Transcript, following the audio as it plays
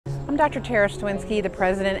I'm Dr. Stoinski, the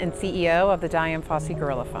President and CEO of the Dian Fossey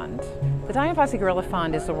Gorilla Fund. The Dian Fossey Gorilla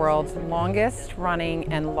Fund is the world's longest running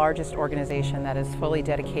and largest organization that is fully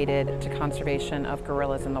dedicated to conservation of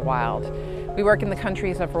gorillas in the wild. We work in the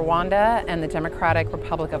countries of Rwanda and the Democratic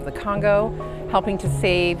Republic of the Congo, helping to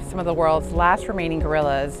save some of the world's last remaining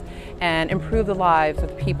gorillas and improve the lives of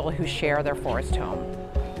the people who share their forest home.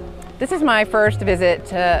 This is my first visit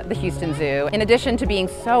to the Houston Zoo. In addition to being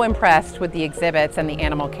so impressed with the exhibits and the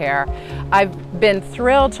animal care, I've been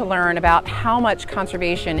thrilled to learn about how much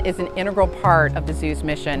conservation is an integral part of the zoo's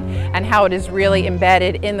mission and how it is really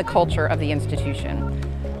embedded in the culture of the institution.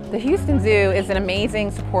 The Houston Zoo is an amazing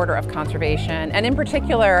supporter of conservation, and in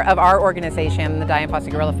particular of our organization, the Dian Fossey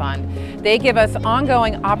Gorilla Fund. They give us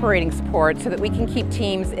ongoing operating support so that we can keep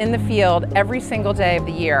teams in the field every single day of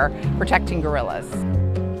the year protecting gorillas.